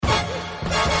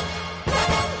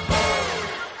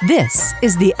This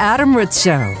is the Adam Ritz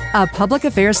Show, a public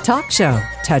affairs talk show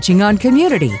touching on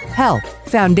community, health,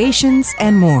 foundations,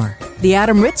 and more. The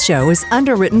Adam Ritz Show is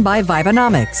underwritten by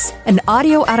Vibenomics, an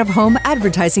audio out-of-home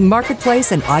advertising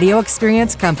marketplace and audio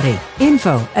experience company.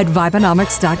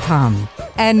 Info@Vibenomics.com.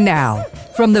 And now,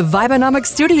 from the Vibenomics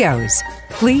studios,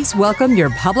 please welcome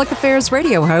your public affairs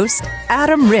radio host,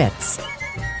 Adam Ritz.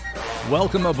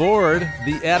 Welcome aboard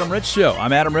the Adam Ritz Show.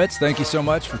 I'm Adam Ritz. Thank you so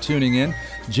much for tuning in.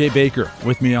 Jay Baker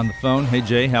with me on the phone. Hey,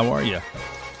 Jay, how are you?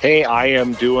 Hey, I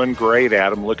am doing great,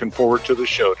 Adam. Looking forward to the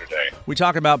show today. We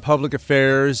talk about public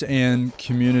affairs and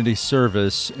community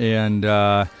service, and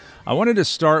I wanted to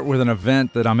start with an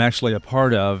event that I'm actually a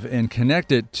part of and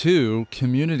connect it to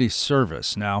community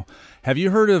service. Now, have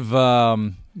you heard of,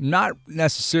 not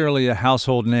necessarily a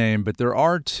household name, but there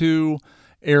are two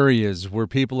areas where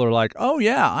people are like, oh,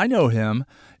 yeah, I know him.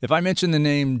 If I mention the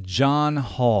name John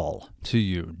Hall to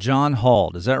you, John Hall,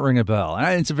 does that ring a bell?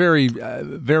 And it's a very,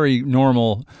 very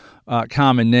normal,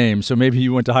 common name. So maybe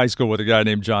you went to high school with a guy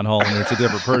named John Hall and it's a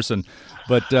different person.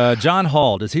 But John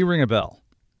Hall, does he ring a bell?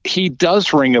 He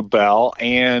does ring a bell,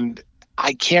 and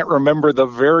I can't remember the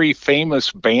very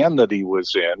famous band that he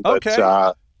was in. But,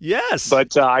 okay. Yes.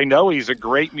 But I know he's a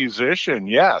great musician,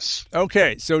 yes.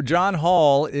 Okay, so John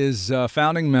Hall is a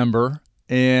founding member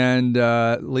and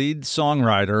lead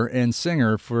songwriter and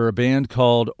singer for a band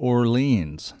called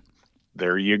Orleans.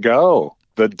 There you go.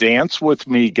 The Dance With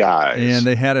Me guys. And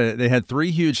they had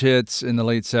three huge hits in the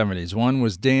late 70s. One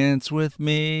was Dance With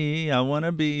Me, I Want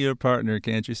to Be Your Partner.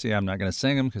 Can't you see? I'm not going to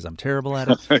sing them because I'm terrible at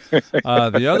it.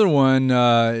 The other one,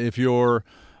 if you're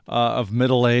of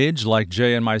middle age, like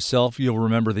Jay and myself, you'll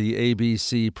remember the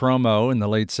ABC promo in the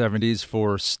late 70s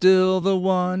for Still the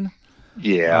One.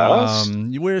 Yes.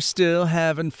 We're still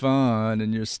having fun,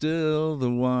 and you're still the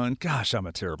one. Gosh, I'm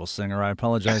a terrible singer. I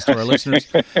apologize to our listeners.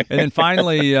 And then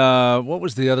finally, what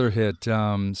was the other hit?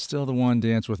 Still the One,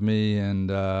 Dance With Me, and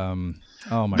oh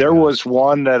my There gosh. was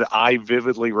one that I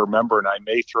vividly remember, and I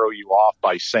may throw you off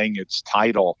by saying its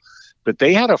title, but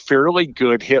they had a fairly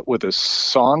good hit with a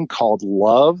song called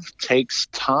Love Takes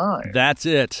Time. That's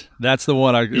it. That's the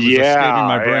one. It was escaping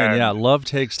my brain. Yeah, Love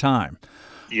Takes Time.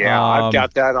 Yeah, I've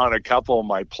got that on a couple of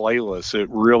my playlists. It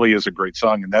really is a great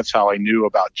song, and that's how I knew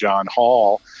about John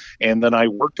Hall. And then I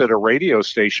worked at a radio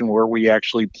station where we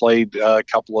actually played a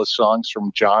couple of songs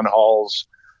from John Hall's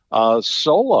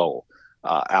solo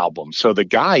album. So the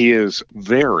guy is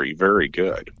very, very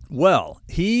good. Well,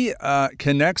 he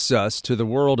connects us to the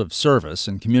world of service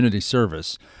and community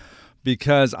service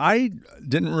because I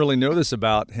didn't really know this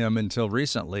about him until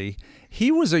recently.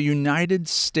 He was a United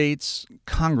States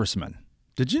congressman.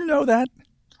 Did you know that?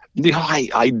 No,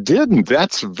 I didn't.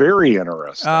 That's very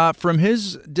interesting. From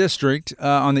his district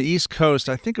on the East Coast,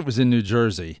 I think it was in New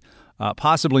Jersey,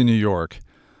 possibly New York,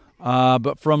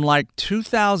 but from like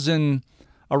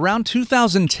around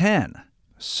 2010.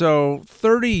 So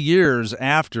 30 years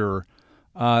after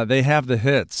they have the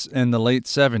hits in the late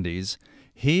 70s,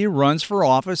 he runs for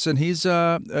office and he's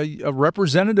a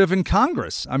representative in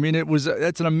Congress. I mean,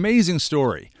 it's an amazing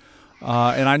story.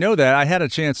 And I know that. I had a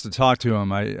chance to talk to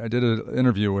him. I did an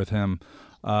interview with him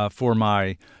for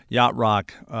my Yacht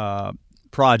Rock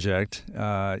project,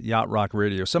 Yacht Rock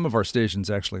Radio. Some of our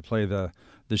stations actually play the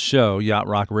show, Yacht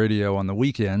Rock Radio, on the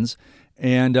weekends.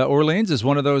 And Orleans is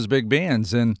one of those big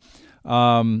bands. And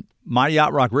my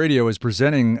Yacht Rock Radio is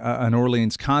presenting an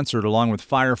Orleans concert along with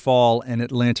Firefall and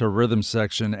Atlanta Rhythm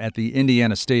Section at the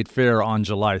Indiana State Fair on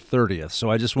July 30th. So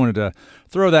I just wanted to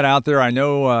throw that out there. I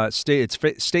know it's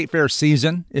State Fair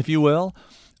season, if you will.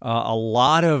 A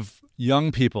lot of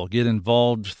young people get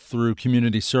involved through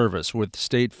community service with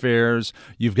state fairs.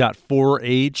 You've got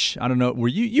 4-H. I don't know.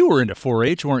 You were into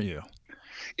 4-H, weren't you?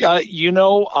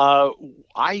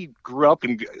 I grew up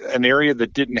in an area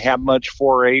that didn't have much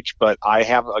 4-H, but I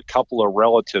have a couple of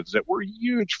relatives that were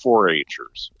huge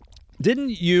 4-Hers.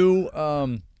 Didn't you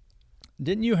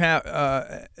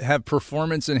have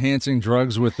performance enhancing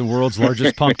drugs with the world's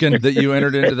largest pumpkin that you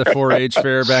entered into the 4-H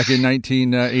fair back in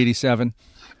 1987?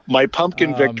 My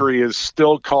pumpkin victory is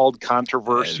still called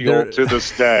controversial to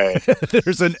this day.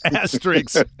 There's an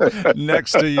asterisk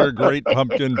next to your great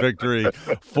pumpkin victory,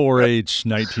 4-H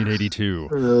 1982.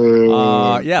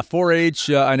 4-H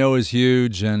I know is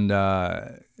huge, and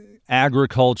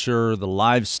agriculture, the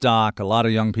livestock, a lot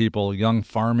of young people, young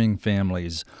farming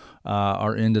families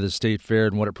are into the state fair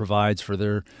and what it provides for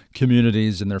their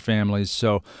communities and their families.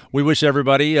 So we wish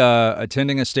everybody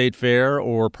attending a state fair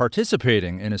or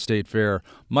participating in a state fair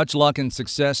much luck and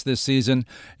success this season.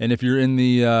 And if you're in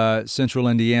the central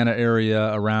Indiana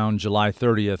area around July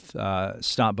 30th,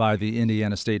 stop by the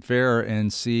Indiana State Fair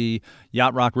and see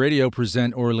Yacht Rock Radio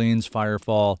present Orleans,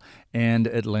 Firefall, and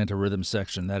Atlanta Rhythm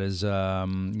Section. That is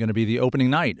going to be the opening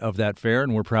night of that fair,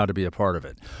 and we're proud to be a part of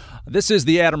it. This is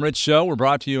the Adam Ritz Show. We're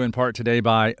brought to you in part today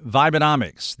by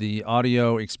Vibenomics, the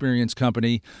audio experience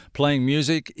company playing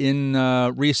music in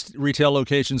retail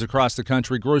locations across the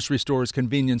country, grocery stores,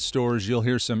 convenience stores. You'll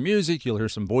hear some music. You'll hear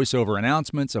some voiceover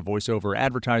announcements, a voiceover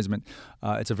advertisement.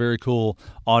 It's a very cool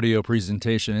audio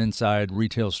presentation inside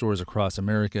retail stores across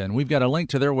America. And we've got a link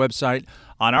to their website.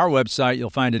 On our website, you'll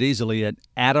find it easily at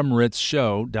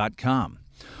adamritzshow.com.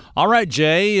 All right,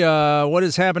 Jay, what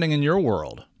is happening in your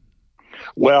world?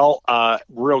 Well,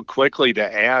 real quickly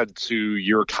to add to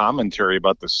your commentary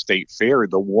about the state fair,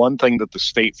 the one thing that the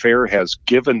state fair has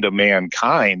given to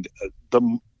mankind,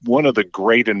 one of the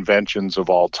great inventions of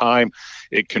all time,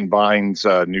 it combines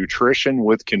nutrition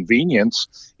with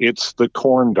convenience. It's the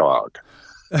corn dog.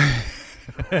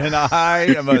 And I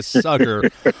am a sucker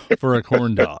for a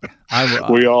corn dog.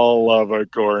 We all love a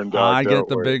corn dog. I get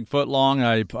the big foot long.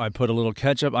 I put a little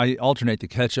ketchup. I alternate the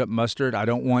ketchup, mustard. I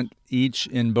don't want each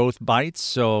in both bites,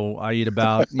 so I eat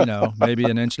about, maybe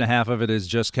an inch and a half of it is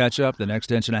just ketchup. The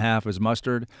next inch and a half is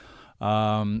mustard.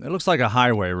 It looks like a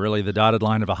highway, really, the dotted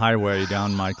line of a highway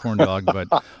down my corn dog. But,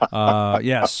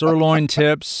 sirloin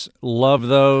tips, love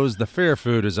those. The fair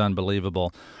food is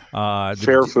unbelievable.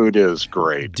 Fair food is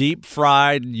great. Deep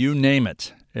fried, you name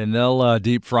it, and they'll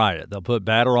deep fry it. They'll put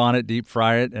batter on it, deep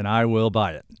fry it, and I will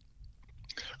buy it.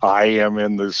 I am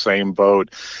in the same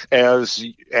boat. As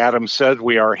Adam said,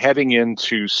 we are heading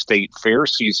into state fair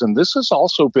season. This has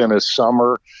also been a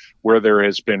summer where there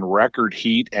has been record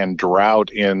heat and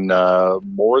drought in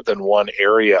more than one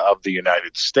area of the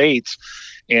United States.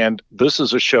 And this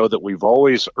is a show that we've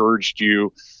always urged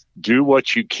you, do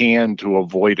what you can to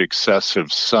avoid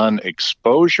excessive sun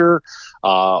exposure.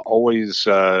 Always,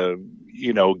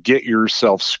 get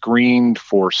yourself screened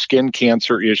for skin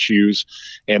cancer issues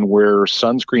and wear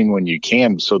sunscreen when you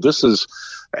can. So this is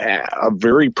a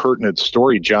very pertinent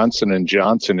story. Johnson &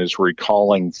 Johnson is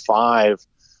recalling 5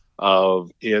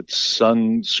 of its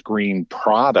sunscreen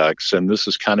products. And this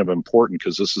is kind of important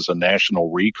because this is a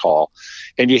national recall.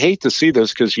 And you hate to see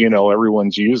this because,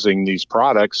 everyone's using these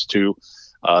products to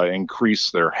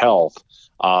increase their health.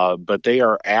 But they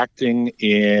are acting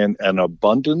in an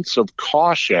abundance of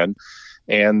caution,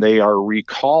 and they are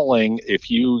recalling, if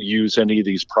you use any of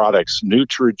these products,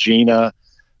 Neutrogena,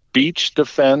 Beach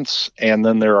Defense, and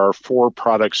then there are 4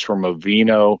 products from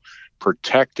Aveeno,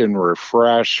 Protect and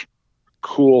Refresh,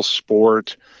 Cool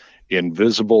Sport,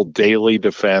 Invisible Daily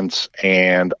Defense,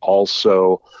 and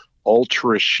also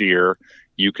Ultra Sheer.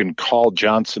 You can call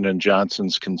Johnson &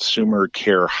 Johnson's Consumer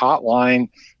Care Hotline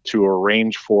to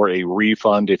arrange for a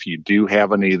refund if you do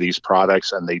have any of these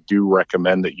products, and they do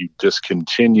recommend that you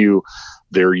discontinue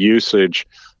their usage.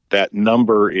 That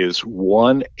number is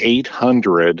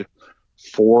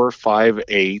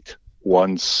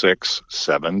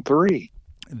 1-800-458-1673.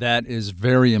 That is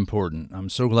very important. I'm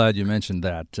so glad you mentioned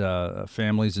that.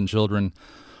 Families and children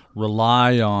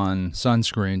rely on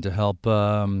sunscreen to help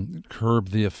curb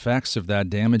the effects of that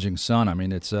damaging sun. I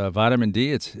mean, it's vitamin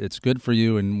D. It's good for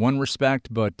you in one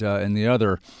respect, but in the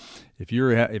other, if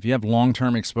you have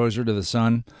long-term exposure to the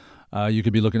sun, you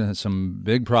could be looking at some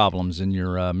big problems in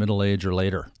your middle age or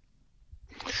later.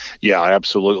 Yeah,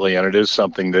 absolutely. And it is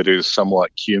something that is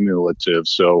somewhat cumulative.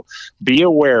 So be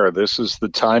aware, this is the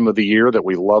time of the year that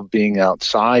we love being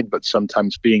outside, but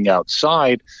sometimes being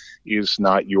outside is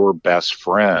not your best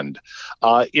friend.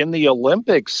 In the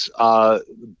Olympics,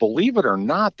 believe it or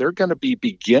not, they're going to be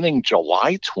beginning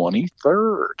July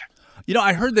 23rd.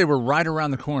 I heard they were right around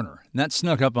the corner, and that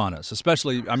snuck up on us,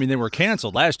 especially, they were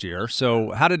canceled last year.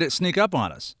 So how did it sneak up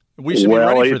on us? We should be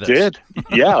ready for this. It did.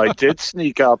 Yeah, it did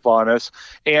sneak up on us.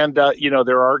 And,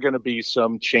 there are going to be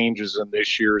some changes in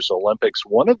this year's Olympics.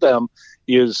 One of them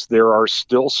is there are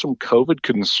still some COVID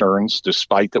concerns,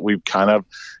 despite that we've kind of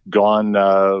gone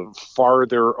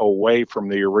farther away from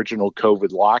the original COVID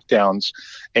lockdowns.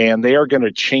 And they are going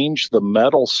to change the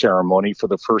medal ceremony for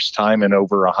the first time in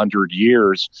over 100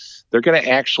 years. They're going to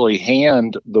actually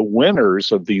hand the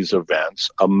winners of these events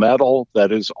a medal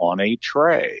that is on a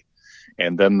tray.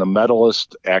 And then the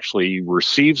medalist actually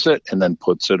receives it and then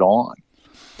puts it on.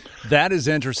 That is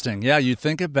interesting. Yeah, you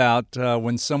think about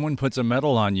when someone puts a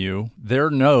medal on you,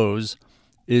 their nose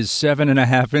is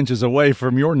 7.5 inches away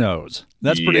from your nose.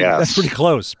 That's pretty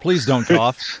close. Please don't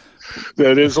cough.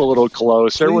 That is a little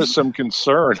close. There was some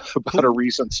concern about a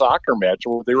recent soccer match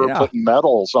where they were putting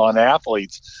medals on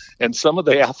athletes, and some of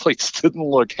the athletes didn't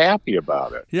look happy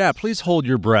about it. Yeah, please hold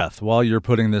your breath while you're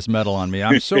putting this medal on me.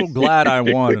 I'm so glad I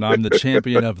won and I'm the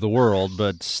champion of the world,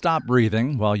 but stop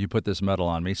breathing while you put this medal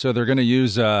on me. So they're going to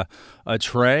use a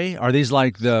tray? Are these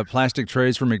like the plastic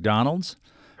trays from McDonald's?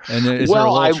 And is there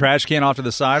a little trash can off to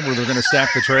the side where they're going to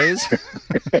stack the trays?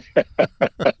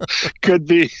 Could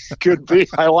be.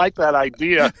 I like that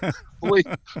idea.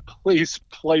 Please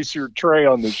place your tray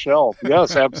on the shelf.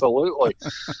 Yes, absolutely.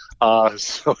 I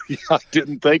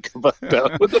didn't think about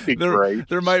that. Wouldn't that be great?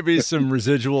 There might be some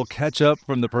residual ketchup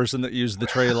from the person that used the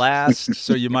tray last,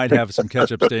 so you might have some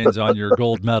ketchup stains on your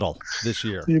gold medal this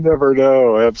year. You never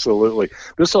know. Absolutely.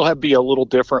 This will be a little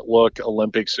different look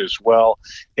Olympics as well,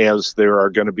 as there are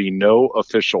going to be no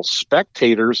official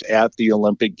spectators at the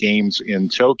Olympic Games in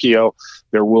Tokyo.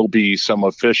 There will be some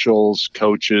officials,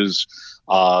 coaches,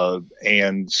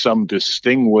 and some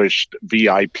distinguished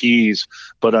VIPs,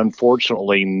 but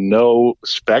unfortunately no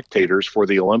spectators for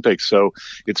the Olympics. So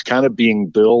it's kind of being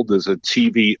billed as a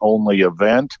TV-only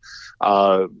event.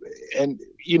 And,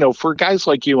 for guys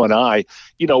like you and I,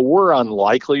 we're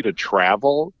unlikely to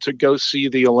travel to go see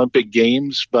the Olympic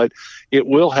Games, but it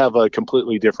will have a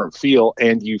completely different feel.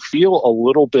 And you feel a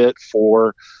little bit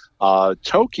for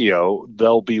Tokyo,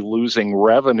 they'll be losing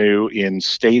revenue in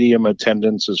stadium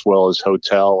attendance as well as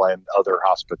hotel and other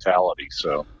hospitality.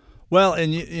 So, well,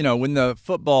 and when the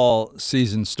football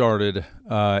season started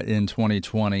in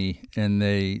 2020 and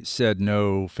they said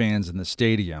no fans in the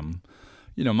stadium,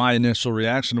 my initial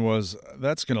reaction was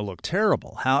that's going to look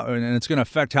terrible. And it's going to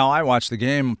affect how I watch the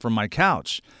game from my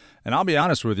couch. And I'll be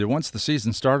honest with you, once the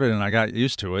season started and I got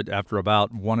used to it after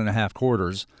about 1.5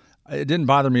 quarters, it didn't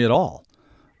bother me at all.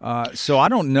 So I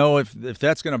don't know if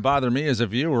that's going to bother me as a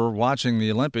viewer watching the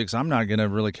Olympics. I'm not going to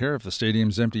really care if the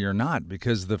stadium's empty or not,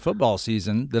 because the football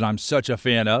season that I'm such a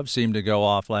fan of seemed to go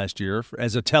off last year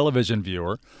as a television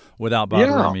viewer without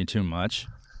bothering me too much.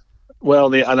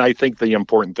 Well, and I think the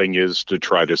important thing is to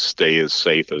try to stay as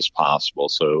safe as possible.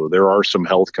 So there are some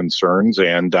health concerns,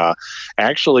 and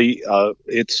actually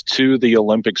it's to the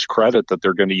Olympics' credit that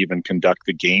they're going to even conduct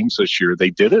the games this year.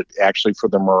 They did it actually for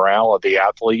the morale of the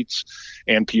athletes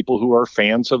and people who are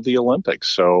fans of the Olympics.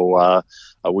 So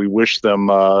we wish them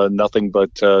nothing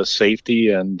but safety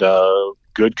and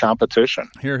good competition.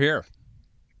 Hear, hear.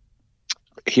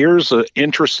 Here's an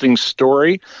interesting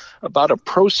story about a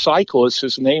pro cyclist.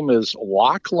 His name is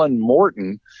Lachlan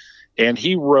Morton, and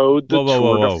he rode the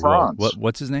Tour de France.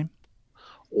 What's his name?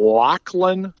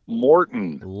 Lachlan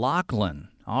Morton. Lachlan.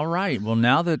 All right. Well,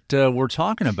 now that we're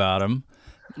talking about him,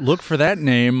 look for that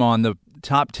name on the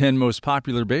top 10 most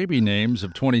popular baby names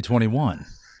of 2021.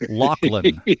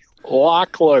 Lachlan.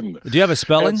 Lachlan. Do you have a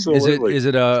spelling? Absolutely. Is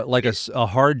it a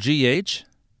hard GH?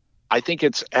 I think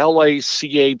it's Lachlan.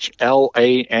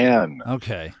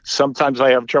 Okay. Sometimes I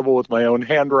have trouble with my own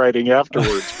handwriting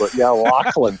afterwards, but yeah,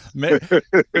 Lachlan. Maybe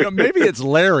it's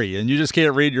Larry and you just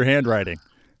can't read your handwriting.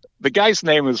 The guy's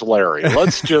name is Larry.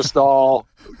 Let's just all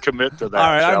commit to that. All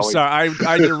right, I'm sorry.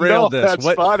 I derailed this.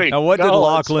 That's funny. Now, what did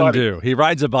Lachlan do? He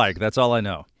rides a bike. That's all I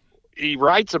know. He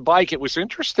rides a bike. It was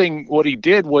interesting. What he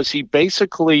did was he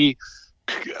basically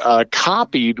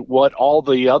copied what all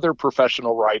the other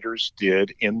professional riders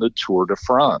did in the Tour de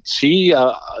France. He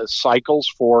cycles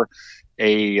for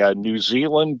a New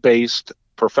Zealand-based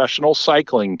professional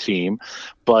cycling team,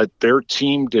 but their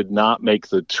team did not make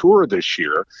the Tour this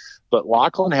year. But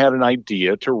Lachlan had an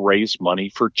idea to raise money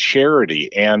for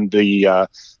charity, and the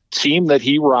team that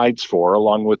he rides for,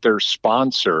 along with their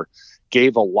sponsor,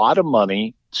 gave a lot of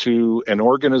money to an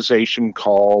organization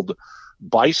called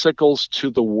Bicycles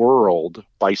to the World,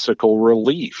 Bicycle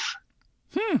Relief.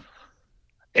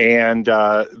 And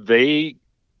they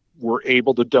were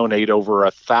able to donate over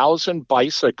 1,000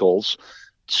 bicycles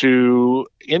to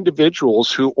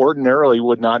individuals who ordinarily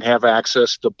would not have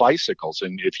access to bicycles.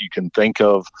 And if you can think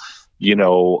of,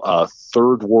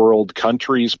 third world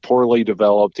countries, poorly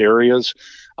developed areas,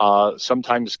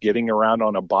 sometimes getting around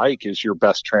on a bike is your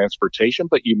best transportation,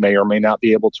 but you may or may not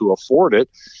be able to afford it.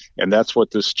 And that's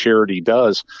what this charity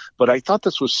does. But I thought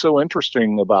this was so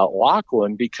interesting about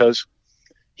Lachlan because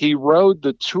he rode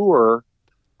the Tour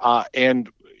and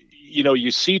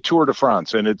you see Tour de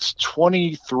France and it's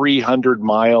 2,300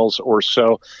 miles or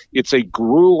so. It's a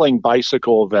grueling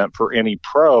bicycle event for any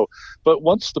pro. But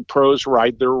once the pros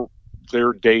ride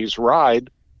their day's ride,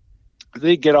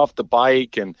 they get off the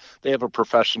bike and they have a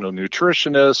professional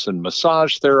nutritionist and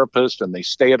massage therapist, and they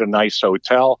stay at a nice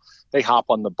hotel. They hop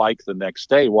on the bike the next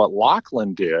day. What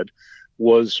Lachlan did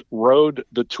was rode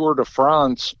the Tour de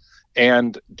France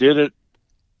and did it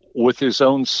with his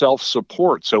own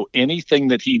self-support. So anything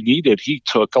that he needed, he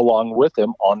took along with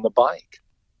him on the bike.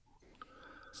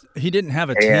 He didn't have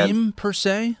a team per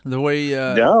se, the way.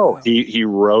 No, he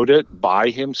rode it by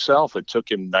himself. It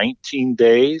took him 19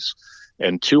 days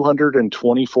and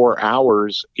 224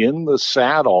 hours in the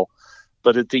saddle.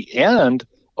 But at the end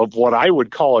of what I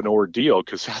would call an ordeal,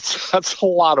 because that's a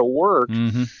lot of work,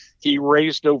 he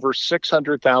raised over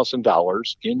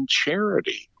 $600,000 in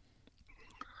charity.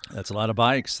 That's a lot of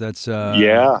bikes. That's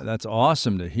that's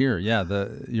awesome to hear. Yeah,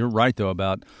 you're right though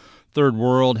about third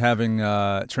world having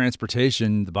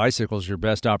transportation. The bicycle is your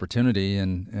best opportunity,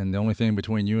 and the only thing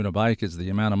between you and a bike is the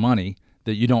amount of money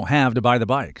that you don't have to buy the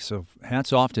bike. So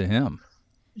hats off to him.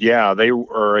 Yeah, they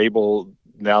are able.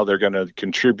 Now they're going to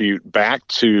contribute back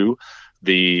to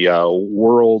the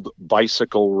World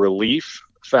Bicycle Relief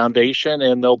Foundation,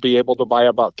 and they'll be able to buy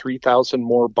about 3,000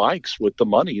 more bikes with the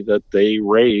money that they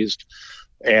raised.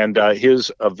 And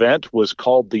his event was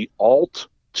called the Alt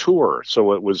Tour.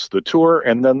 So it was the tour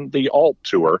and then the Alt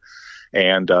Tour.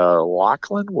 And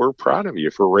Lachlan, we're proud of you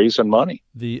for raising money.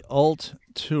 The Alt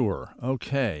Tour.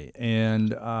 Okay.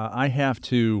 And I have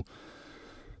to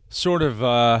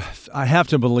I have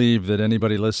to believe that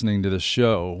anybody listening to the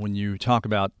show, when you talk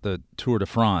about the Tour de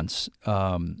France,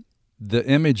 the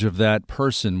image of that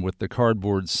person with the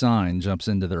cardboard sign jumps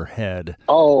into their head.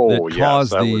 Oh, yes,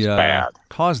 that was bad.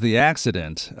 Caused the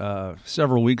accident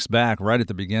several weeks back, right at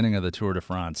the beginning of the Tour de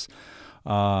France.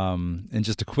 And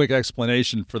just a quick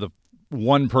explanation for the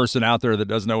one person out there that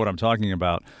doesn't know what I'm talking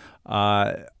about.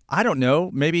 I don't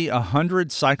know, maybe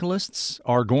 100 cyclists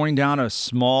are going down a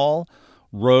small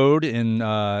road in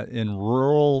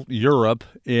rural Europe,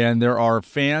 and there are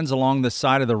fans along the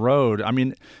side of the road. I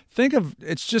mean,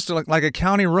 it's just like a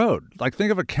county road. Like think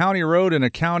of a county road in a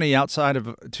county outside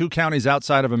of two counties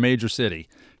outside of a major city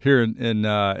here in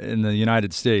the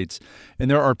United States.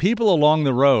 And there are people along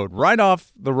the road, right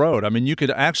off the road. I mean, you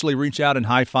could actually reach out and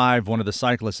high five one of the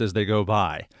cyclists as they go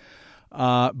by.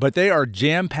 But they are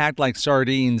jam-packed like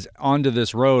sardines onto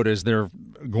this road as they're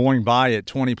going by at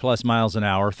 20 plus miles an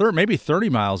hour, maybe 30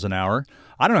 miles an hour.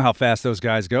 I don't know how fast those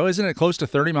guys go. Isn't it close to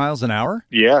 30 miles an hour?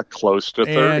 Yeah, close to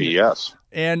 30, yes.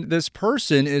 And this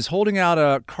person is holding out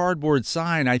a cardboard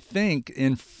sign. I think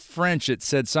in French it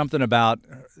said something about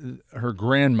her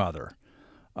grandmother.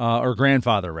 Or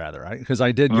grandfather, rather, because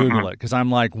I did Google it, because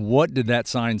I'm like, what did that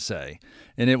sign say?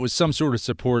 And it was some sort of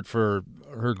support for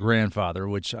her grandfather,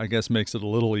 which I guess makes it a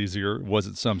little easier. Was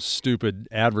it some stupid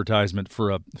advertisement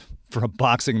for a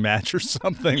boxing match or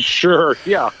something? Sure,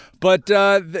 yeah. But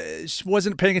she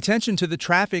wasn't paying attention to the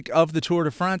traffic of the Tour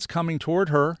de France coming toward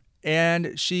her,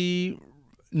 and she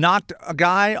knocked a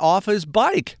guy off his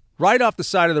bike. Right off the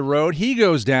side of the road. He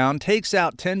goes down, takes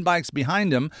out 10 bikes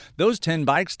behind him. Those 10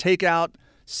 bikes take out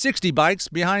 60 bikes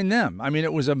behind them. I mean,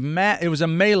 it was a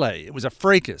melee. It was a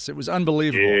fracas. It was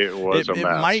unbelievable. It was a mess.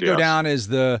 It might go down as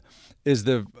the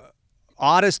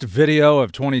oddest video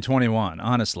of 2021,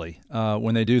 honestly,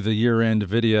 when they do the year-end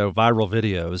viral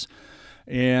videos.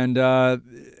 And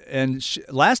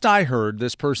last I heard,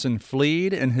 this person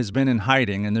fled and has been in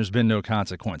hiding, and there's been no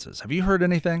consequences. Have you heard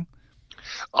anything?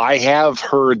 I have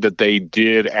heard that they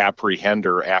did apprehend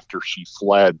her after she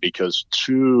fled because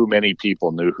too many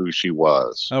people knew who she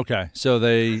was. Okay, so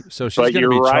she's going to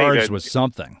be charged with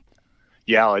something.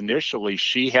 Yeah, initially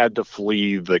she had to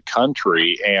flee the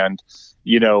country, and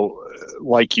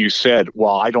like you said,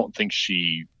 well, I don't think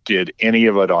she did any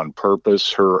of it on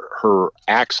purpose. Her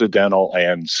accidental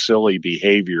and silly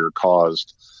behavior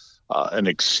caused an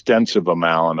extensive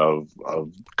amount of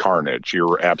carnage.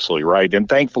 You're absolutely right. And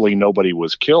thankfully, nobody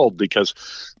was killed because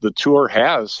the tour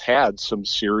has had some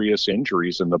serious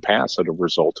injuries in the past that have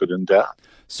resulted in death.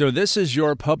 So this is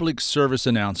your public service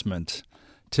announcement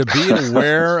to be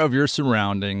aware of your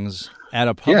surroundings at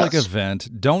a public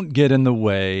event. Don't get in the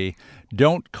way.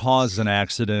 Don't cause an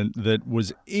accident that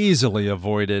was easily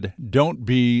avoided. Don't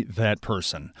be that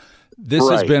person. This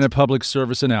has been a public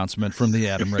service announcement from the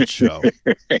Adam Rich Show.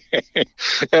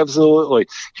 Absolutely.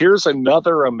 Here's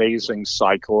another amazing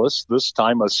cyclist, this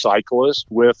time a cyclist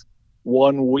with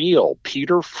one wheel.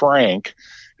 Peter Frank,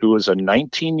 who is a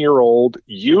 19-year-old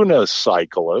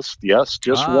unicyclist. Yes,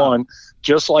 just one.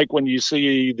 Just like when you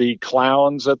see the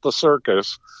clowns at the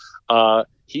circus.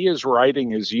 He is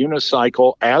riding his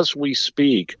unicycle as we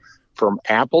speak from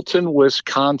Appleton,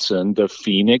 Wisconsin to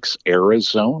Phoenix,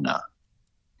 Arizona.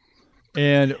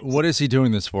 And what is he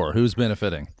doing this for? Who's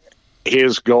benefiting?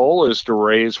 His goal is to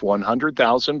raise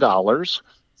 $100,000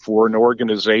 for an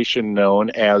organization known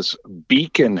as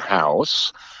Beacon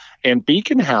House. And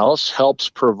Beacon House helps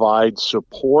provide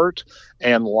support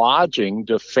and lodging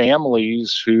to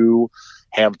families who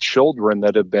have children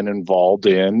that have been involved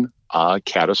in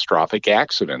catastrophic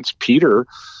accidents. Peter,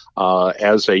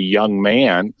 as a young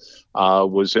man,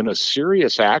 was in a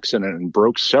serious accident and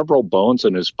broke several bones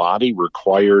in his body,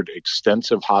 required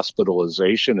extensive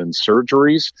hospitalization and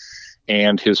surgeries.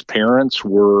 And his parents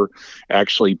were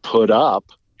actually put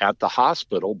up at the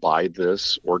hospital by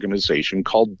this organization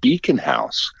called Beacon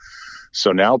House.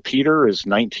 So now Peter is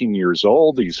 19 years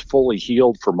old. He's fully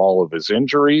healed from all of his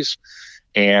injuries,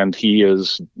 and he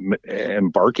is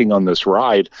embarking on this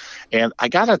ride. And I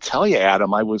got to tell you,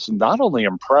 Adam, I was not only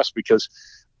impressed because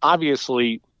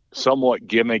obviously somewhat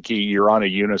gimmicky, you're on a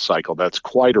unicycle. That's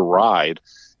quite a ride.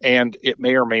 And it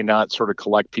may or may not sort of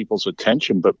collect people's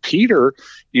attention. But Peter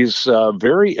is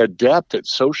very adept at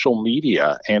social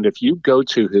media. And if you go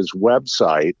to his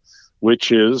website,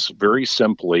 which is very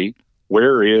simply,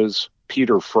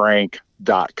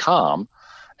 whereispeterfrank.com,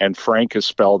 and Frank is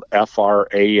spelled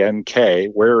F-R-A-N-K,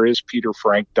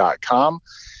 whereispeterfrank.com,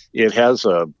 it has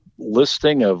a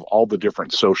listing of all the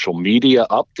different social media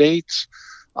updates,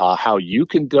 how you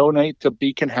can donate to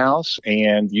Beacon House,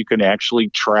 and you can actually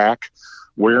track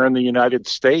where in the United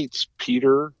States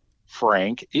Peter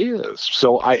Frank is.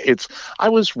 So I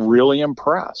was really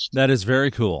impressed. That is very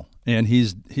cool. And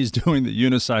he's doing the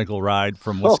unicycle ride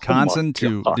from Wisconsin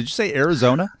to, did you say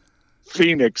Arizona?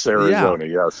 Phoenix, Arizona,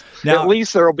 yes. Now, at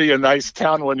least there'll be a nice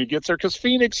town when he gets there, because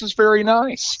Phoenix is very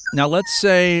nice. Now, let's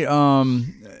say,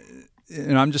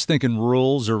 and I'm just thinking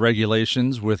rules or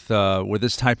regulations with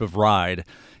this type of ride.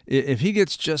 If he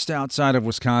gets just outside of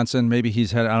Wisconsin, maybe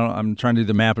I'm trying to do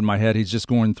the map in my head. He's just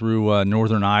going through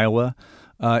northern Iowa.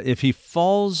 If he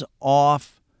falls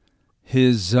off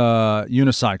his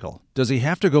unicycle, does he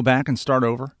have to go back and start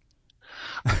over?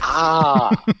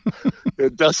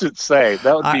 It doesn't say.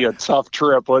 That would be a tough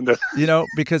trip, wouldn't it?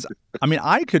 Because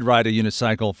I could ride a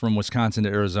unicycle from Wisconsin to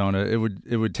Arizona.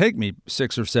 It would take me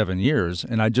 6 or 7 years,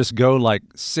 and I'd just go like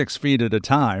 6 feet at a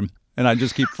time. And I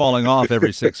just keep falling off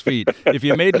every 6 feet. If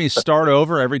you made me start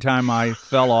over every time I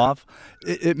fell off,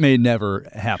 it may never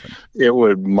happen.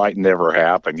 Might never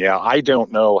happen. Yeah, I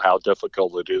don't know how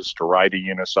difficult it is to ride a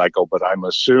unicycle, but I'm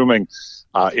assuming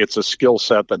it's a skill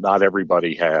set that not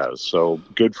everybody has. So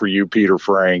good for you, Peter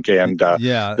Frank. And that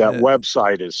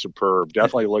website is superb.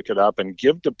 Definitely look it up and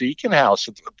give to Beacon House.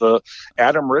 The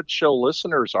Adam Ritz Show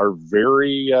listeners are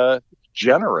very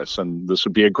generous, and this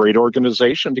would be a great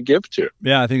organization to give to.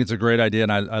 Yeah, I think it's a great idea,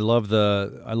 and I love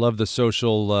the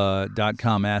social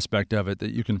 .com aspect of it,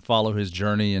 that you can follow his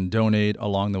journey and donate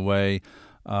along the way.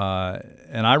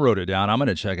 And I wrote it down. I'm going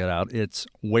to check it out. It's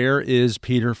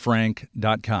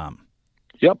whereispeterfrank.com.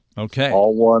 Yep. Okay.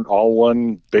 All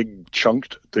one big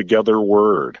chunked together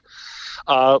word.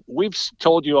 We've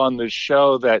told you on this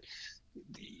show that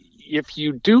if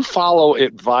you do follow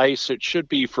advice, it should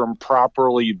be from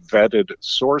properly vetted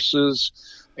sources.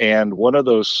 And one of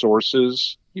those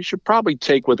sources you should probably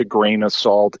take with a grain of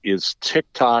salt is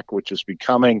TikTok, which is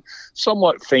becoming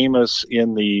somewhat famous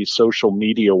in the social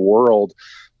media world.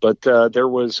 But there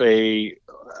was a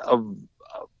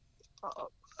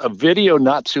video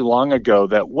not too long ago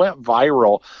that went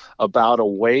viral about a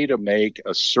way to make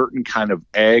a certain kind of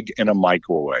egg in a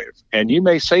microwave. And you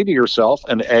may say to yourself,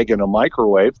 an egg in a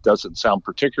microwave doesn't sound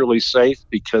particularly safe,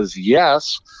 because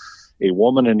yes, a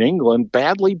woman in England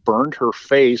badly burned her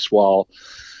face while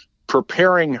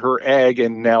preparing her egg.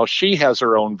 And now she has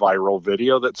her own viral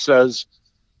video that says,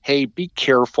 hey, be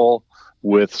careful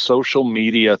with social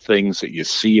media things that you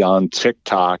see on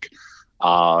TikTok.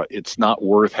 It's not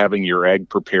worth having your egg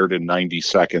prepared in 90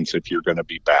 seconds if you're going to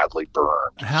be badly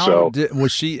burned.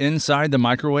 Was she inside the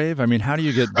microwave? How do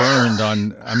you get burned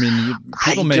on?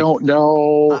 Don't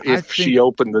know if she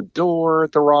opened the door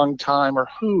at the wrong time, or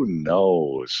who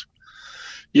knows.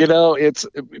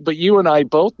 But you and I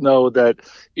both know that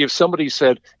if somebody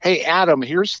said, hey, Adam,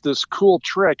 here's this cool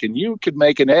trick, and you could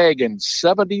make an egg in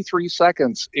 73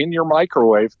 seconds in your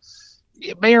microwave,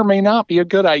 it may or may not be a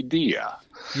good idea.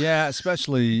 Yeah,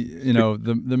 especially,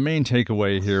 the main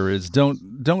takeaway here is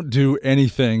don't do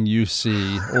anything you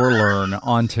see or learn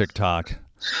on TikTok.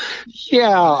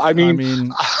 Yeah,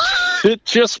 it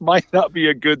just might not be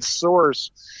a good source.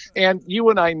 And you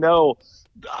and I know,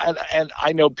 and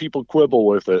I know people quibble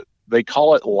with it. They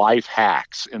call it life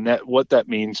hacks. And what that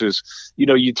means is,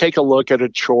 you take a look at a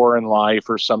chore in life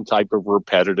or some type of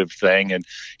repetitive thing, and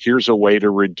here's a way to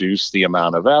reduce the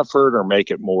amount of effort or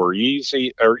make it more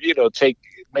easy, or,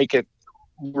 make it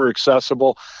more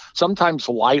accessible. Sometimes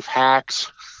life hacks,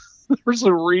 there's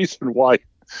a reason why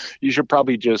you should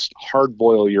probably just hard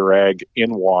boil your egg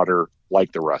in water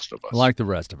like the rest of us. Like the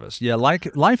rest of us. Yeah,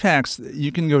 like life hacks,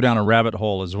 you can go down a rabbit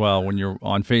hole as well when you're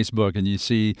on Facebook and you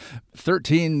see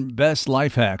 13 best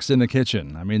life hacks in the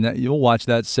kitchen. I mean, you'll watch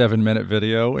that 7-minute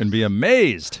video and be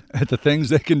amazed at the things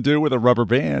they can do with a rubber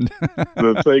band.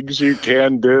 The things you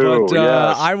can do. But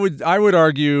yes. I would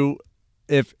argue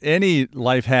if any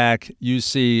life hack you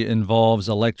see involves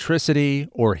electricity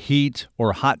or heat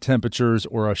or hot temperatures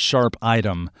or a sharp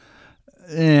item,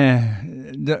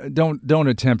 don't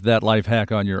attempt that life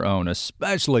hack on your own,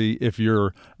 especially if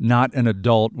you're not an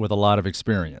adult with a lot of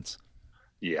experience.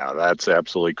 Yeah, that's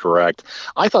absolutely correct.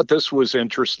 I thought this was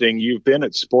interesting. You've been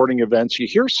at sporting events. You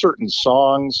hear certain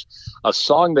songs. A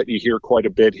song that you hear quite a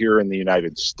bit here in the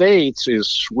United States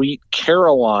is Sweet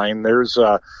Caroline. There's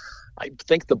I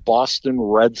think the Boston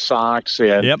Red Sox,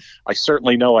 and Yep. I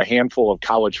certainly know a handful of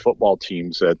college football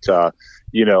teams that,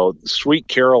 Sweet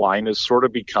Caroline has sort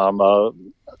of become a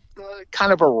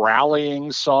kind of a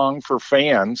rallying song for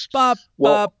fans. Ba,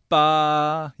 Well- ba,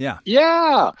 ba. Yeah.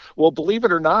 Yeah. Well, believe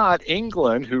it or not,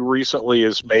 England, who recently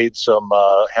has made some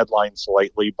headlines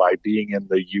lately by being in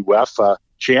the UEFA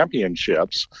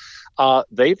championships,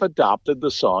 they've adopted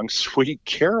the song Sweet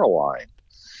Caroline.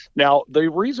 Now, the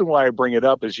reason why I bring it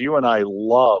up is you and I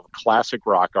love classic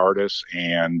rock artists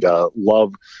and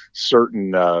love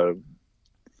certain,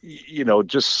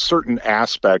 just certain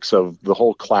aspects of the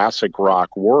whole classic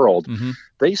rock world. Mm-hmm.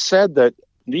 They said that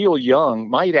Neil Young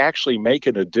might actually make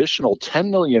an additional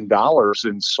 $10 million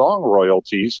in song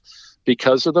royalties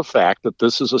because of the fact that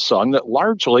this is a song that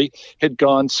largely had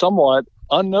gone somewhat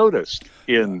unnoticed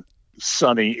in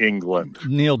sunny England.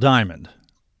 Neil Diamond,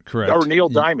 correct. Or Neil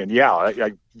Diamond, yeah.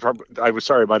 I was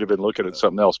sorry, I might have been looking at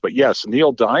something else. But yes,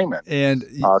 Neil Diamond, And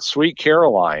Sweet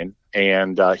Caroline,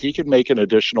 and he could make an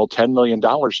additional $10 million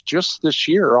just this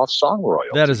year off song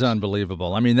royalties. that is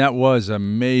unbelievable. I mean, that was a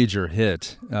major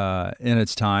hit in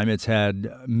its time. It's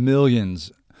had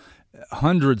millions,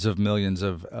 hundreds of millions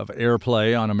of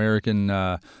airplay on American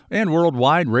and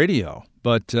worldwide radio.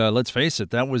 But let's face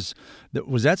it, was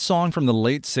that song from the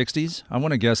late 60s? I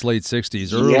want to guess late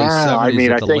 60s, early 70s. I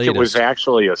mean, I think latest. it was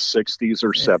actually a 60s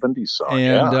or 70s song.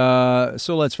 And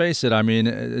so let's face it, I mean,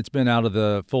 it's been out of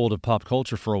the fold of pop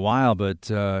culture for a while, but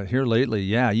here lately,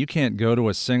 you can't go to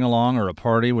a sing-along or a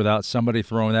party without somebody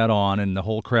throwing that on and the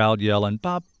whole crowd yelling,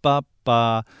 ba, ba,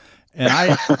 ba. And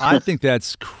I think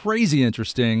that's crazy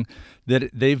interesting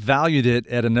that they valued it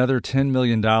at another $10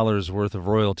 million worth of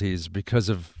royalties because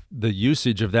of the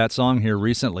usage of that song here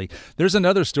recently. There's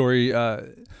another story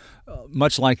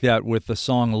much like that with the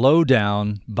song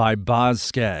Lowdown by Boz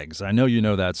Scaggs. I know you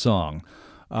know that song.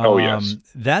 Oh, yes.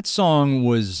 That song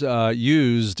was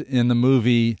used in the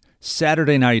movie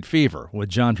Saturday Night Fever with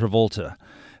John Travolta.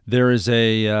 There is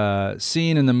a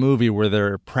scene in the movie where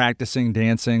they're practicing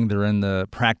dancing. They're in the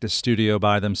practice studio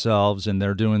by themselves, and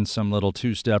they're doing some little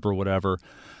two-step or whatever.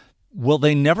 Well,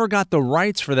 they never got the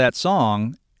rights for that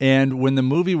song, and when the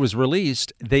movie was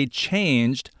released, they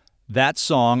changed that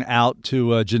song out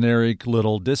to a generic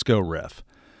little disco riff.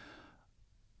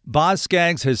 Boz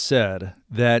Scaggs has said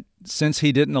that since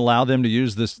he didn't allow them to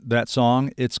use that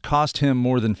song, it's cost him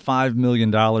more than $5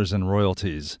 million in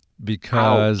royalties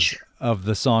because of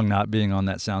the song not being on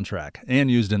that soundtrack and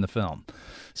used in the film.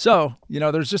 So,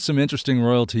 there's just some interesting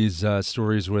royalties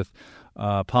stories with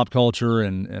pop culture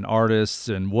and artists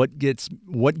and what gets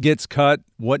cut,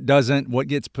 what doesn't, what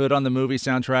gets put on the movie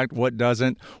soundtrack, what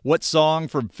doesn't, what song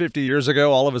from 50 years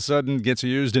ago all of a sudden gets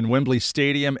used in Wembley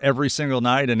Stadium every single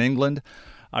night in England.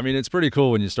 I mean, it's pretty cool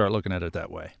when you start looking at it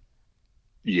that way.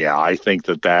 Yeah, I think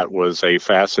that was a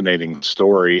fascinating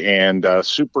story. And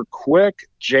super quick,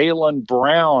 Jaylen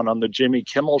Brown on the Jimmy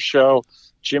Kimmel Show.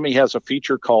 Jimmy has a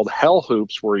feature called Hell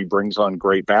Hoops where he brings on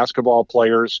great basketball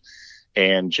players.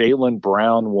 And Jaylen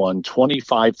Brown won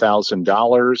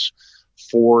 $25,000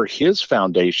 for his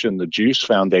foundation, the Juice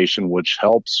Foundation, which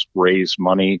helps raise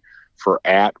money for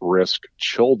at-risk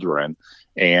children.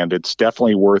 And it's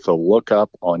definitely worth a look up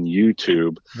on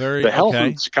YouTube. The Hell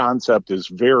Hoops concept is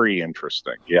very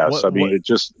interesting. Yes,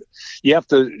 you have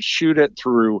to shoot it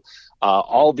through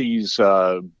all these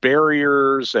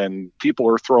barriers, and people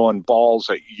are throwing balls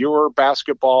at your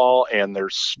basketball, and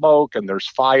there's smoke and there's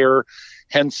fire,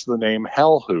 hence the name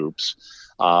Hell Hoops.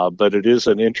 But it is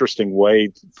an interesting way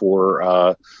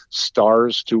for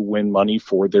stars to win money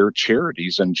for their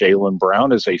charities. And Jaylen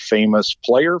Brown is a famous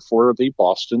player for the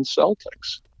Boston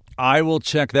Celtics. I will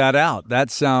check that out.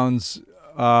 That sounds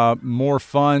more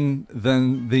fun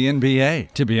than the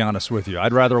NBA, to be honest with you.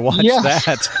 I'd rather watch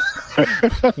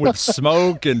that with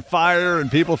smoke and fire and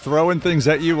people throwing things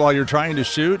at you while you're trying to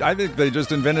shoot. I think they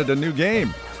just invented a new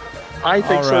game. I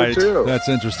think so, too. That's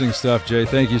interesting stuff, Jay.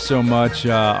 Thank you so much.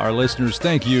 Our listeners,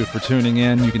 thank you for tuning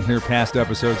in. You can hear past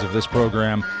episodes of this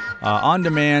program on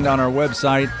demand on our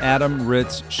website,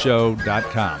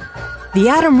 adamritzshow.com. The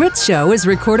Adam Ritz Show is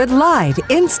recorded live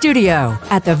in studio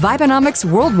at the Vibenomics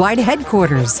Worldwide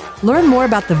Headquarters. Learn more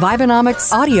about the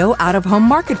Vibenomics Audio Out-of-Home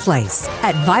Marketplace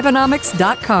at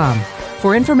Vibenomics.com.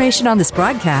 For information on this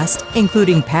broadcast,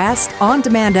 including past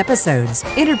on-demand episodes,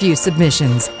 interview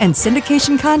submissions, and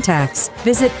syndication contacts,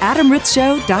 visit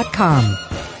AdamRitzShow.com.